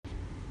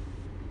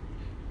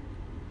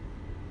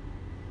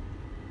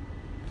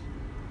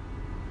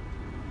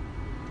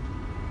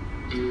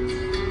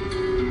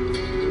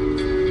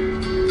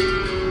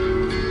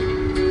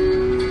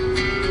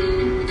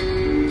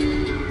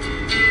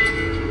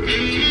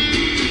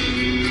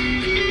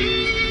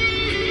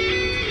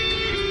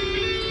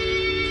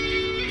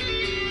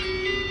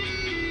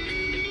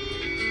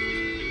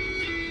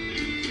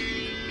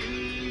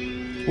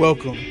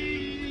Welcome.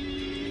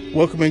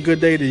 Welcome and good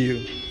day to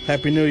you.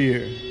 Happy New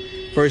Year.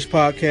 First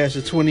podcast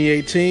of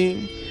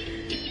 2018.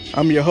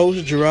 I'm your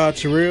host, Gerard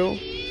Terrell,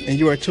 and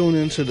you are tuned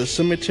into the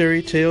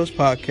Cemetery Tales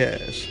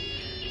podcast.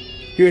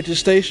 Here at the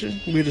station,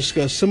 we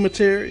discuss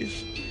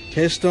cemeteries,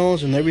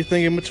 headstones, and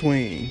everything in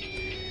between.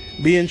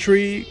 Be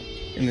intrigued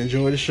and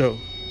enjoy the show.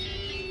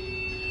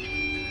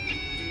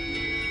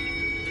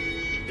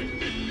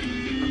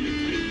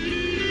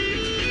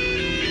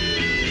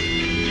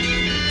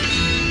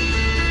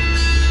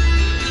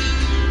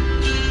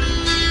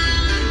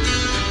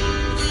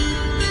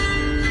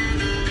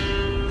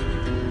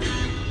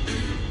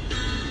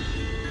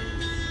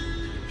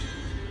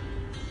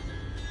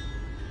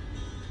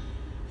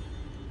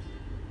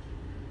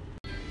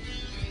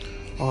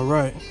 All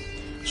right,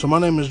 so my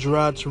name is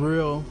Gerard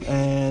Terrell,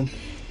 and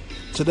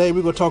today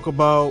we're going to talk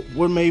about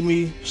what made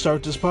me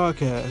start this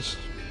podcast.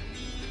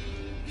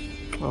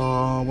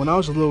 When I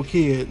was a little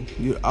kid,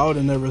 I would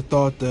have never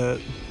thought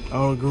that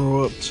I would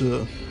grow up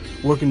to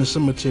work in the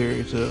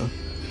cemetery, to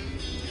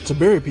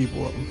bury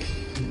people.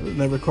 It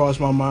never crossed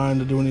my mind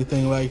to do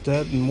anything like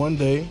that. And one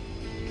day,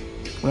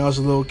 when I was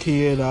a little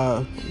kid,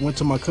 I went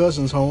to my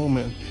cousin's home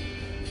and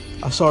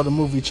I saw the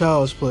movie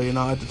Child's Play.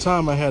 Now, at the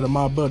time, I had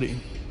My Buddy.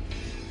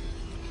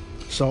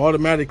 So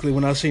automatically,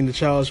 when I seen the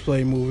Child's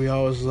Play movie,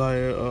 I was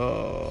like,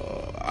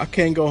 I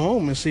can't go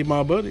home and see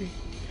My Buddy.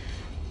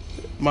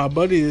 My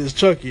Buddy is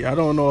Chucky. I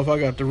don't know if I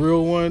got the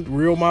real one,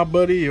 real My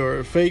Buddy,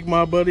 or fake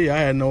My Buddy. I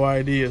had no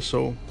idea.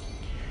 So,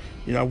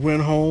 I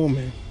went home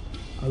and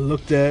I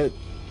looked at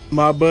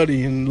My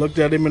Buddy and looked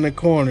at him in the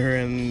corner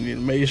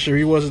and made sure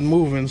he wasn't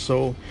moving.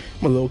 So,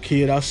 I'm a little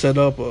kid. I set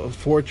up a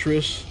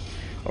fortress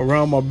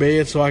around my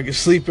bed so I could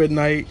sleep at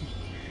night.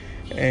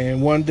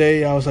 And one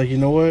day, I was like, you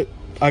know what?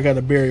 I got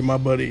to bury My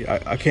Buddy.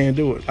 I can't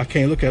do it. I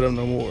can't look at him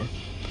no more.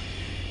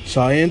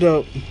 So I end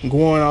up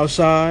going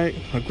outside.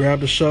 I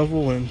grabbed a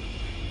shovel and,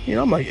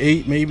 I'm like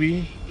 8,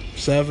 maybe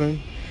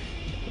 7.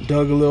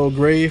 Dug a little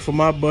grave for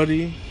My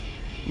Buddy.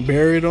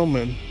 Buried him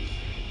and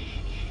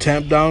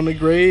tamped down the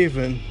grave.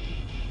 And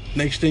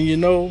next thing you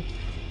know,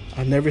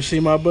 I never see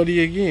My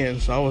Buddy again.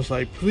 So I was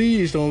like,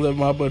 please don't let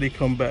My Buddy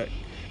come back.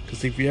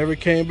 Because if he ever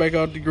came back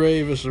out the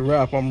grave, it's a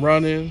wrap. I'm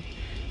running.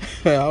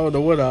 I don't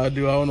know what I'd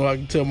do. I don't know if I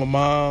can tell my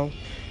mom.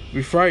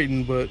 Be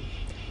frightened, but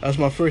that's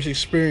my first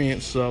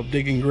experience of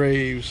digging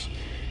graves.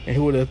 And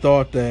who would have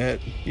thought that,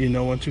 in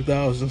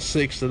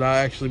 2006 that I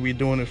actually be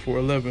doing it for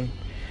a living.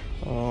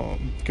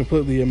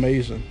 Completely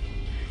amazing.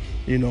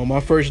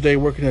 My first day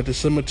working at the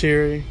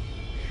cemetery,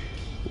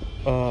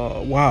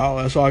 wow,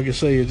 that's all I can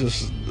say.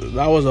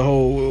 That was a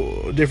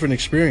whole different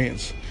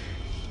experience.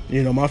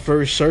 My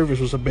first service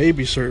was a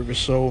baby service,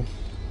 so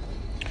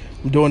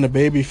I'm doing the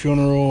baby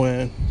funeral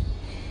and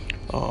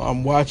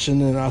I'm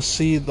watching and I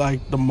see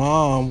like the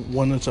mom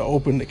wanted to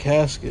open the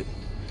casket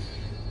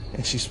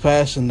and she's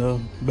passing the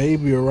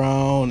baby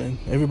around and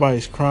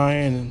everybody's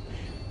crying and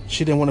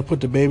she didn't want to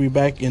put the baby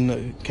back in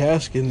the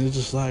casket. And it's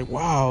just like,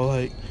 wow,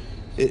 like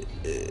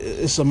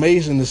it's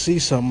amazing to see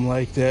something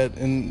like that.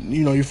 And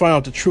you find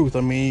out the truth.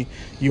 I mean,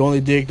 you only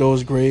dig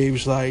those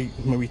graves like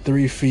maybe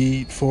 3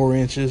 feet 4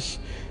 inches.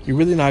 You're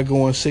really not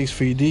going 6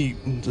 feet deep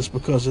just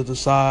because of the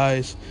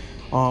size,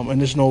 and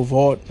there's no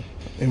vault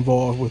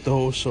involved with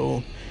those.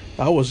 So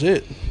that was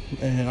it,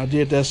 and I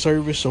did that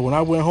service. So when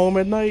I went home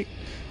at night,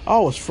 I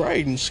was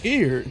frightened,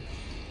 scared,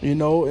 and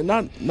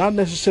not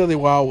necessarily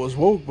while I was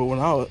woke, but when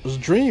I was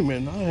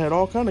dreaming, I had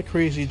all kind of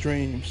crazy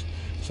dreams.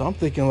 So I'm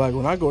thinking, like,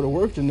 when I go to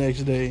work the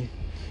next day,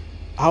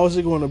 how is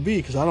it going to be?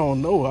 Because I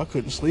don't know. I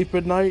couldn't sleep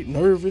at night,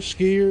 nervous,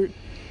 scared,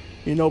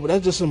 but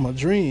that's just in my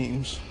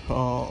dreams.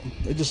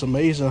 It's just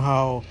amazing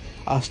how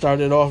I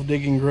started off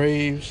digging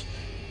graves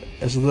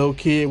as a little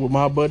kid with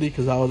My Buddy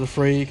because I was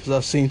afraid because I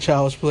seen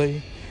Child's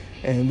Play.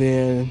 And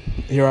then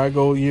here I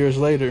go years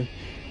later,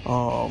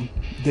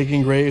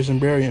 digging graves and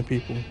burying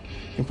people.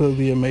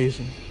 Completely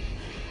amazing.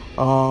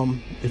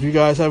 If you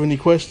guys have any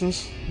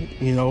questions,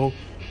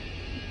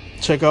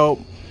 check out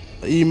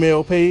the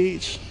email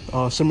page,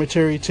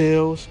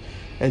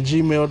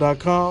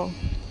 cemeterytales@gmail.com.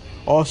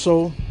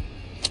 Also,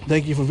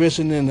 thank you for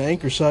visiting the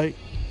Anchor site.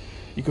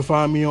 You can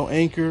find me on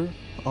Anchor,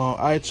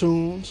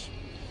 iTunes.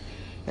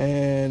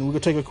 And we're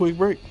going to take a quick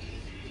break.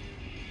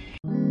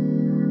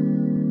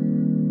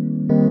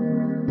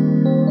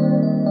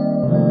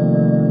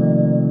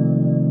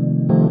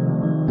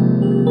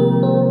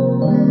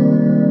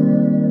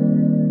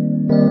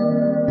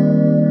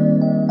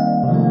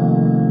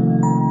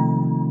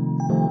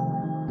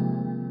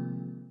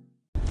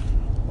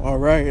 All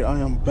right,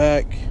 I am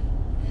back.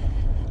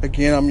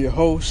 Again, I'm your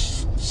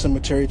host,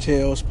 Cemetery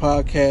Tales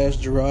Podcast.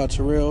 Gerard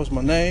Terrell is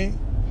my name.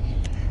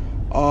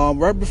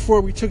 Right before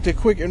we took the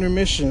quick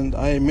intermission,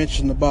 I had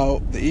mentioned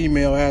about the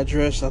email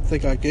address. I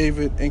think I gave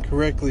it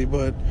incorrectly,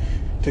 but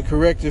to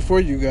correct it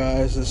for you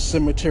guys, it's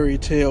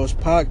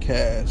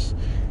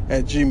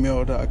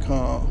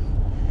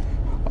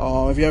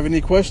cemeterytalespodcast@gmail.com. If you have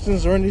any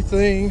questions or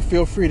anything,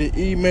 feel free to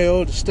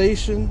email the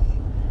station.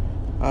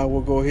 I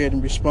will go ahead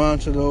and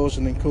respond to those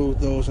and include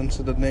those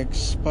into the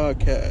next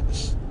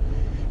podcast.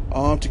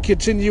 To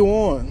continue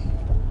on,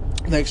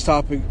 Next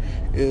topic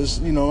is,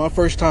 my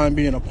first time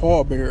being a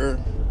pallbearer.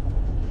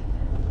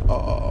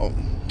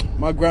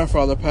 My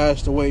grandfather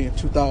passed away in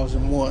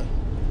 2001.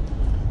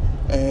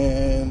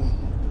 And,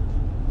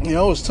 it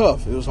was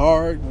tough. It was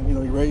hard. He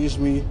raised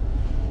me,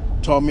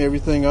 taught me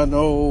everything I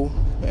know,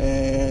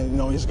 and,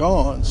 he's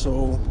gone.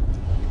 So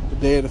the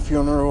day of the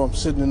funeral, I'm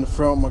sitting in the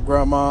front with my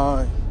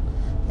grandma.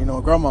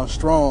 Grandma's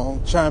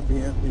strong,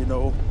 champion,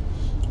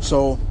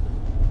 So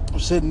I'm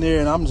sitting there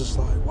and I'm just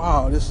like,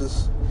 wow, this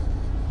is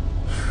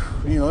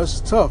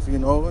tough,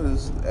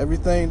 It's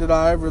everything that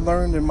I ever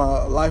learned in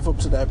my life up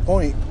to that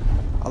point,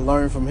 I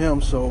learned from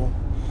him. So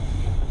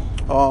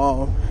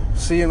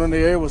seeing him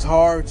there, it was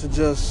hard to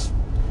just,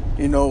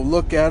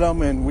 look at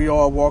him. And we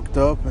all walked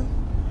up and,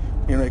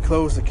 they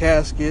closed the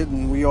casket,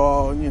 and we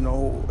all,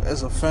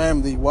 as a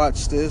family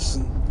watched this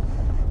and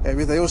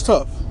everything. It was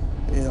tough.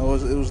 It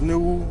was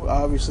new.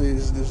 Obviously,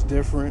 it's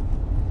different.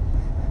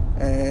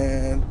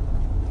 And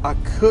I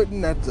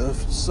couldn't, at the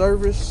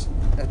service,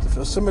 at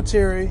the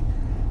cemetery,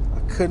 I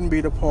couldn't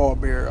be the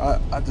pallbearer.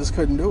 I just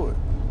couldn't do it.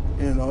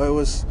 It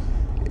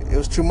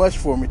was too much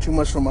for me, too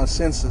much for my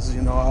senses.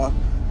 I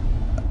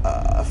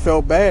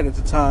felt bad at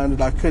the time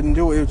that I couldn't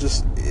do it.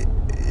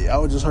 I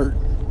was just hurt.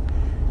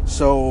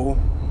 So,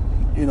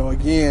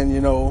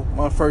 again,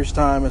 my first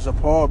time as a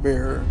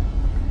pallbearer,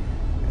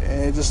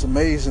 and it's just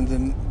amazing.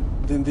 Then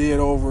did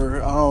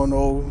over, I don't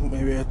know,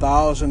 maybe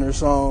 1,000 or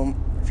some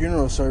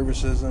funeral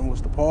services, and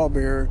was the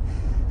pallbearer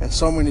at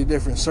so many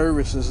different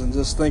services. And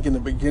just think in the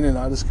beginning,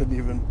 I just couldn't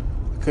even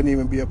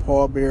be a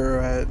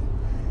pallbearer at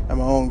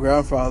my own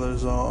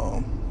grandfather's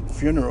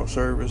funeral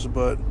service.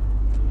 But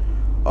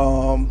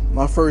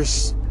my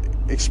first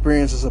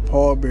experience as a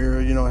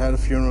pallbearer, I had a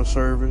funeral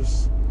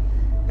service,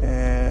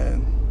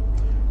 and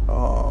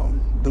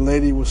the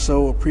lady was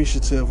so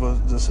appreciative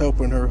of just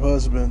helping her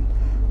husband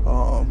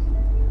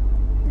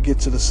get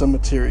to the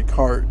cemetery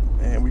cart,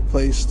 and we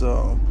placed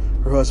her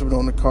husband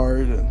on the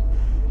cart, and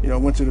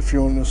went to the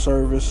funeral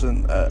service.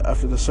 And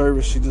after the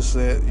service, she just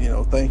said,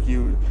 thank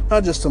you,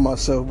 not just to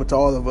myself, but to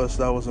all of us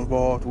that was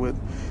involved with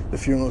the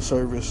funeral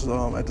service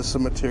at the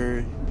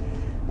cemetery,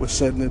 with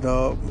setting it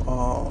up,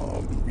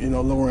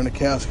 lowering the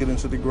casket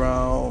into the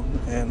ground,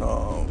 and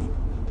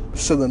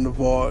sealing the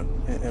vault,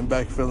 and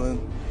backfilling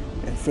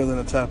and filling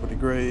the top of the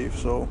grave.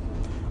 So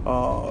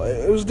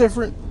it was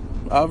different.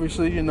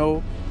 Obviously, a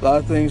lot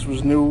of things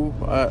was new.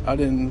 I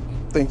didn't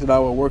think that I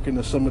would work in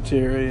the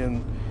cemetery,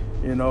 and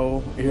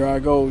here I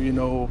go,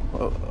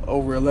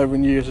 over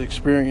 11 years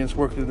experience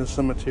working in the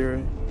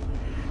cemetery.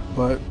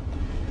 But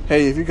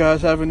hey, if you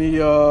guys have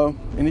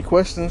any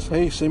questions,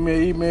 hey, send me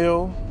an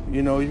email.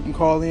 You can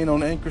call in on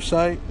the Anchor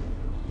site.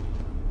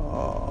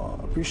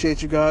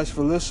 Appreciate you guys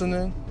for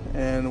listening,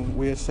 and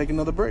we'll take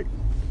another break.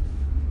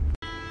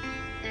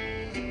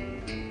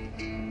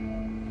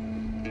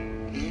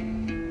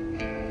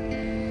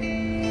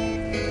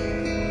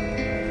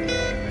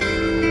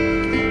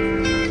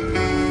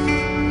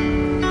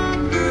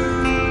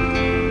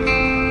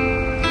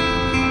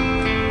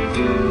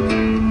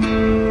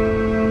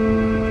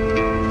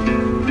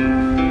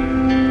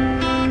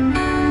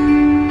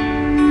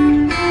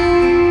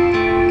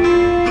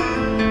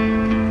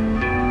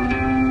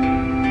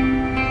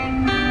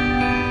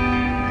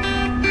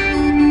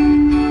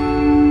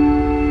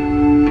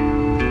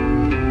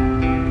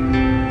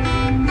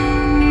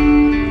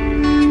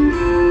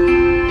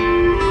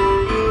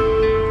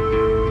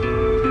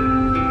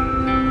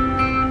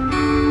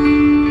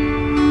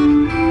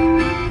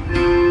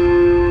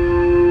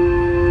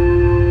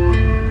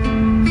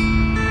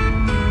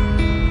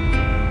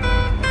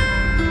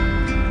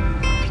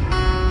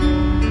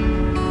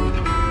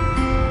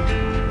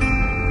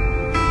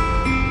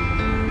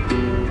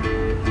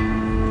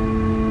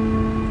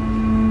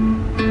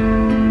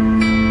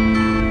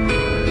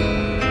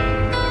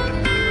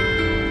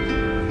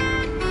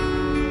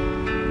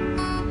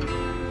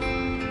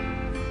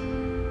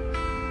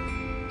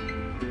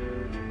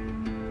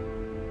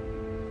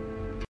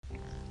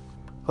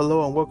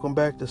 Hello and welcome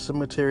back to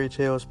Cemetery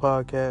Tales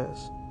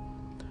Podcast.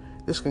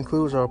 This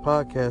concludes our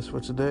podcast for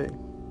today.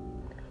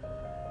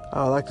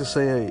 I'd like to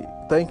say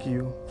a thank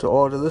you to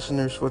all the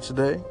listeners for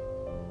today.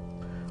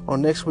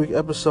 On next week's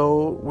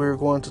episode, we're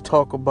going to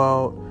talk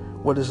about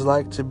what it's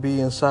like to be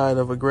inside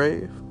of a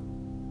grave.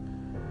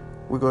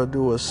 We're going to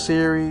do a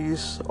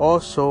series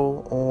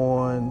also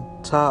on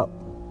top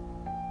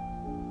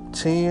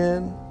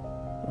 10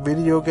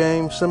 video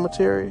game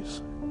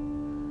cemeteries,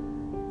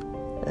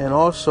 and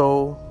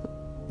also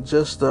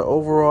just the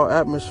overall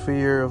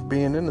atmosphere of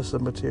being in the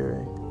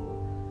cemetery.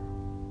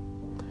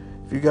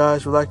 If you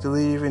guys would like to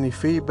leave any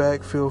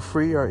feedback, feel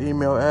free. Our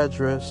email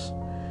address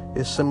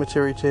is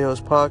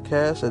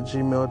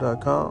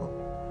cemeterytalespodcast@gmail.com.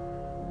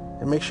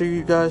 And make sure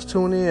you guys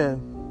tune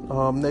in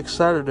next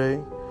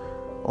Saturday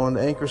on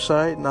the Anchor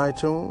site and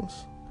iTunes.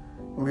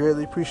 We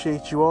really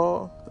appreciate you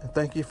all, and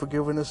thank you for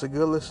giving us a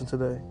good listen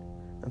today.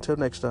 Until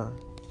next time.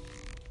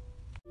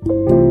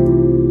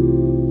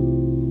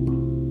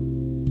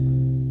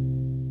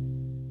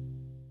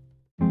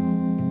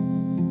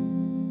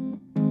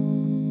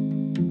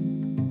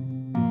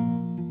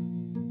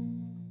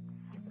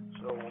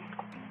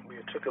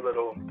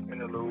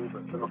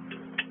 So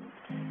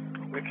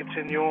we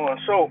continue on.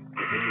 So,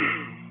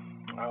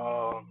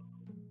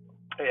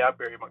 hey, I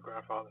buried my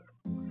grandfather,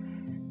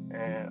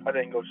 and I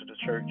didn't go to the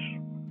church.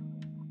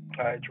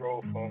 I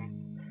drove from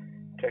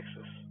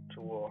Texas to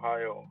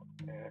Ohio,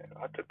 and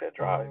I took that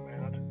drive,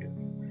 man.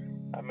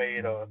 I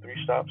made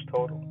 3 stops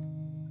total.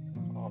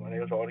 And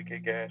it was all to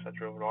get gas. I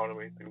drove it all the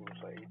way through. It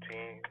was like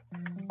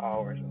 18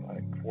 hours and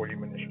like 40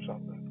 minutes or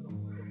something.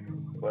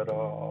 But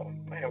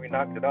man, we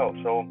knocked it out.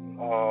 So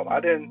I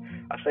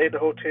stayed at the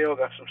hotel,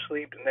 got some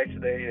sleep. The next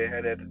day they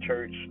had at the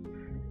church.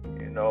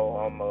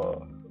 I'm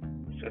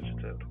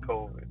sensitive to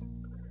COVID.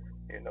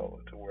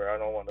 To where I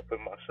don't want to put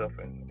myself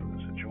in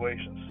a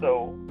situation.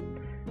 So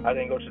I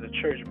didn't go to the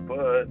church,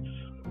 but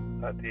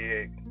I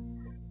did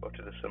go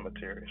to the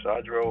cemetery. So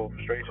I drove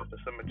straight to the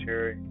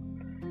cemetery.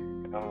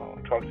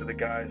 Talked to the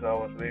guys I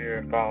was there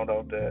and found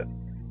out that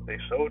they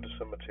sold the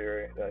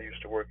cemetery that I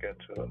used to work at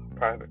to a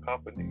private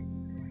company,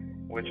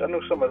 which I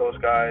knew some of those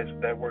guys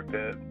that worked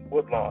at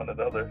Woodlawn,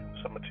 another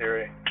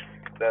cemetery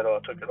that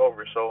took it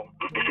over. So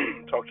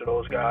talked to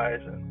those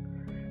guys,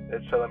 and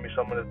they're telling me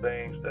some of the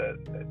things that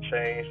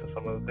changed and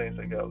some of the things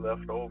that got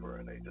left over,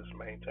 and they just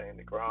maintain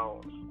the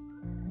grounds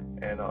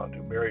and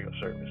do burial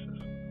services.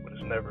 But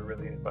there's never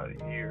really anybody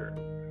here,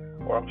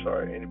 or I'm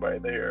sorry, anybody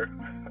there.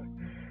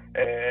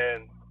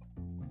 And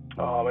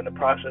in the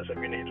process, if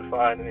you need to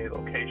find any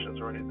locations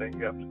or anything,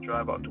 you have to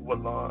drive out to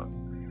Woodlawn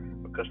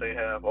because they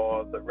have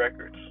all the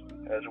records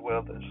as well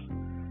as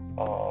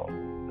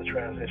the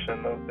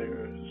transition of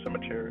their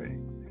cemetery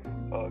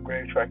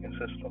grave tracking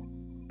system,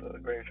 the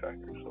grave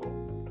tracker. So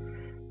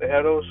they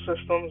had those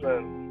systems,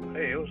 and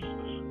hey, it was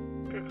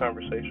a good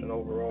conversation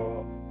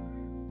overall.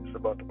 It's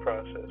about the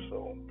process.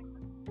 So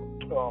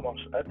I'm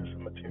at the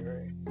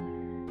cemetery,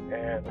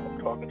 and I'm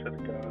talking to the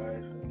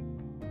guys,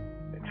 and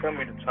they tell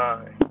me the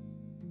time.